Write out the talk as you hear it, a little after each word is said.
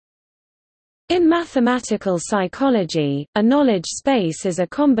In mathematical psychology, a knowledge space is a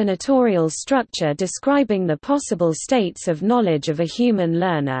combinatorial structure describing the possible states of knowledge of a human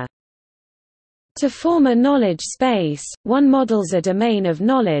learner. To form a knowledge space, one models a domain of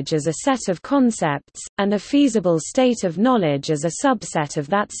knowledge as a set of concepts, and a feasible state of knowledge as a subset of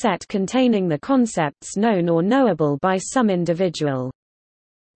that set containing the concepts known or knowable by some individual.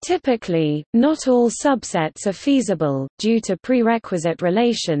 Typically, not all subsets are feasible, due to prerequisite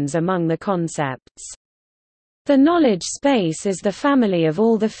relations among the concepts. The knowledge space is the family of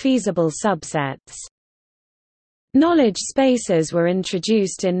all the feasible subsets. Knowledge spaces were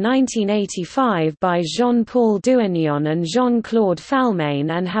introduced in 1985 by Jean-Paul Douanion and Jean-Claude Falmain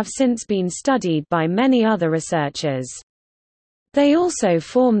and have since been studied by many other researchers. They also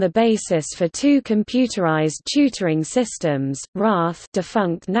form the basis for two computerized tutoring systems, RATH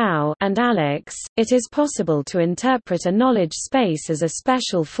defunct now and ALEX. It is possible to interpret a knowledge space as a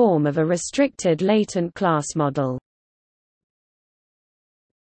special form of a restricted latent class model.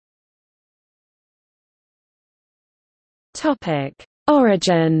 Topic: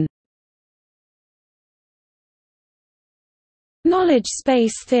 Origin. Knowledge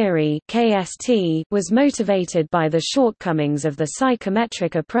space theory (KST) was motivated by the shortcomings of the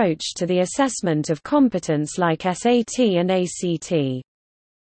psychometric approach to the assessment of competence like SAT and ACT.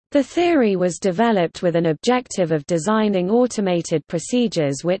 The theory was developed with an objective of designing automated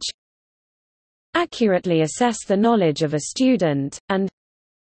procedures which accurately assess the knowledge of a student, and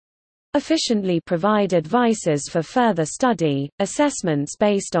efficiently provide advices for further study. Assessments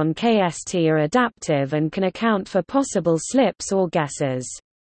based on KST are adaptive and can account for possible slips or guesses.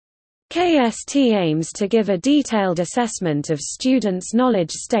 KST aims to give a detailed assessment of students'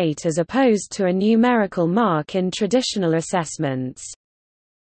 knowledge state as opposed to a numerical mark in traditional assessments.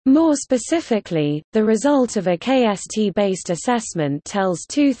 More specifically, the result of a KST-based assessment tells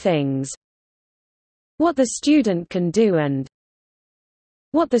two things: what the student can do and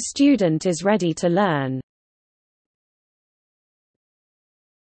what the student is ready to learn.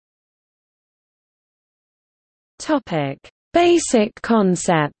 Topic: Basic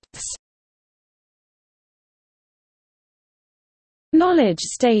concepts. Knowledge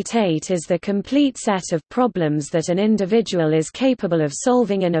state 8 is the complete set of problems that an individual is capable of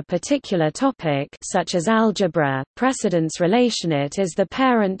solving in a particular topic, such as algebra. Precedence relation. It is the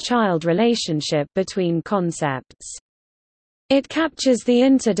parent-child relationship between concepts. It captures the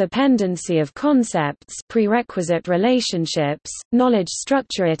interdependency of concepts, prerequisite relationships. Knowledge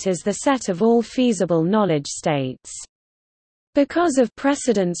structure. It is the set of all feasible knowledge states. Because of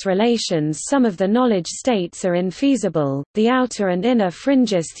precedence relations, some of the knowledge states are infeasible. The outer and inner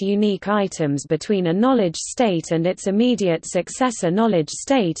fringes, unique items between a knowledge state and its immediate successor knowledge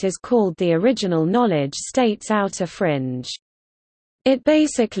state, is called the original knowledge state's outer fringe. It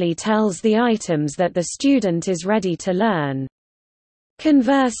basically tells the items that the student is ready to learn.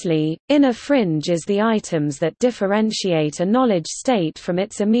 Conversely, inner fringe is the items that differentiate a knowledge state from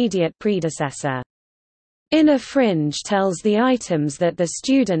its immediate predecessor. Inner fringe tells the items that the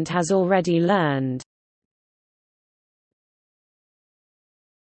student has already learned.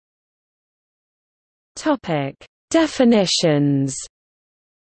 Topic: Definitions.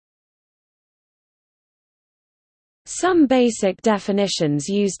 Some basic definitions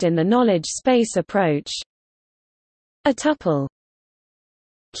used in the knowledge space approach: a tuple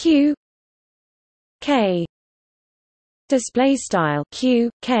Q K display style Q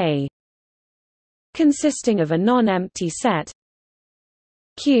K consisting of a non-empty set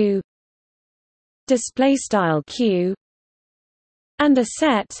Q display style Q and a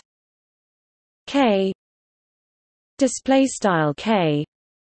set K display style K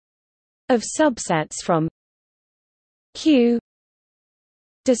of subsets from Q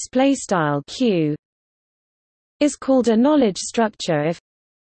display style Q is called a knowledge structure if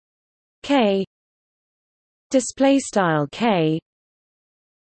K display style K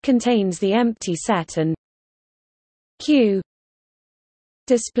contains the empty set and Q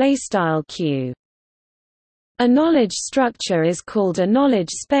display style Q. A knowledge structure is called a knowledge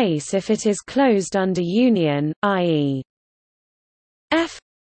space if it is closed under union, i.e. F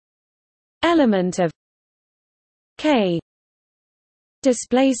element of K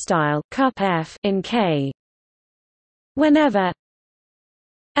display style cup F in K whenever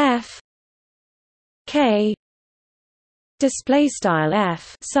F K display style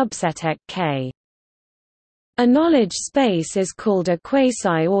F subset K. A knowledge space is called a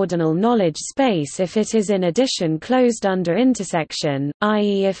quasi-ordinal knowledge space if it is in addition closed under intersection,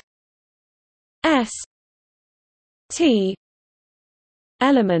 i.e. if S T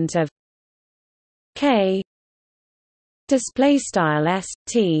element of K display style S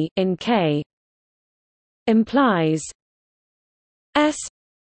T in K implies S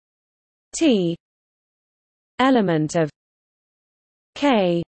T element of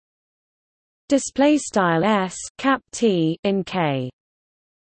K display style S cap T in K.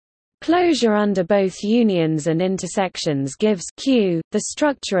 Closure under both unions and intersections gives Q the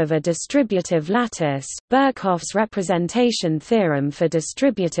structure of a distributive lattice. Birkhoff's representation theorem for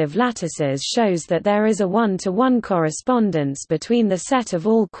distributive lattices shows that there is a one-to-one correspondence between the set of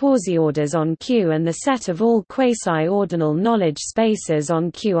all quasi-orders on Q and the set of all quasi-ordinal knowledge spaces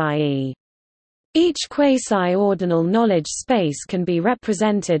on Q, i.e. each quasi-ordinal knowledge space can be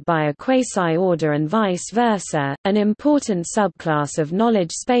represented by a quasi-order and vice versa. An important subclass of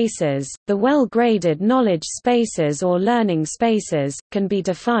knowledge spaces, the well-graded knowledge spaces or learning spaces, can be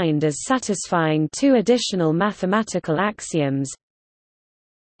defined as satisfying two additional mathematical axioms.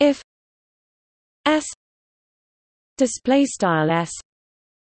 If S (S)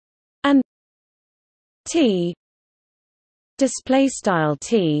 and T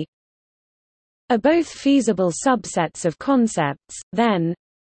 (T) are both feasible subsets of concepts, then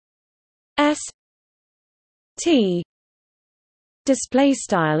S T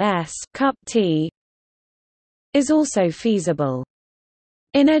S cup T is also feasible.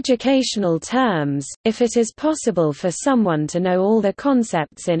 In educational terms, if it is possible for someone to know all the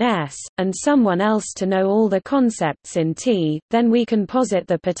concepts in S, and someone else to know all the concepts in T, then we can posit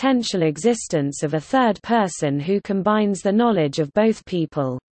the potential existence of a third person who combines the knowledge of both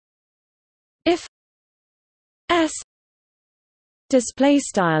people. If S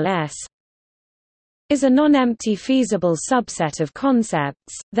S is a non-empty feasible subset of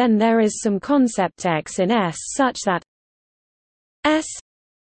concepts, then there is some concept X in S such that S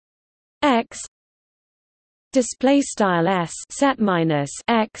X S set minus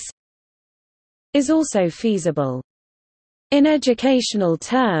X is also feasible. In educational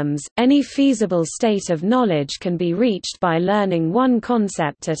terms, any feasible state of knowledge can be reached by learning one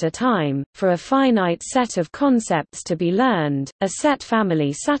concept at a time. For a finite set of concepts to be learned, a set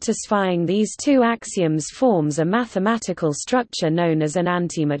family satisfying these two axioms forms a mathematical structure known as an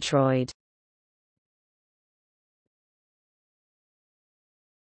antimatroid.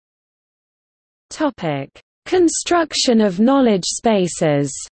 Topic: Construction of knowledge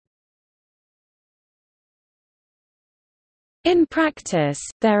spaces. In practice,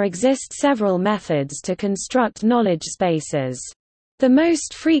 there exist several methods to construct knowledge spaces. The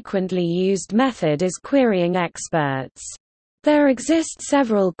most frequently used method is querying experts. There exist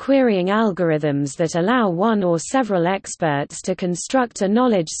several querying algorithms that allow one or several experts to construct a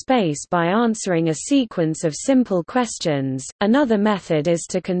knowledge space by answering a sequence of simple questions. Another method is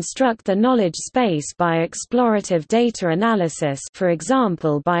to construct the knowledge space by explorative data analysis, for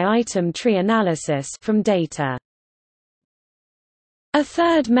example by item tree analysis from data. A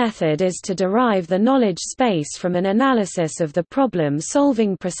third method is to derive the knowledge space from an analysis of the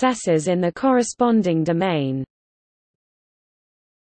problem-solving processes in the corresponding domain.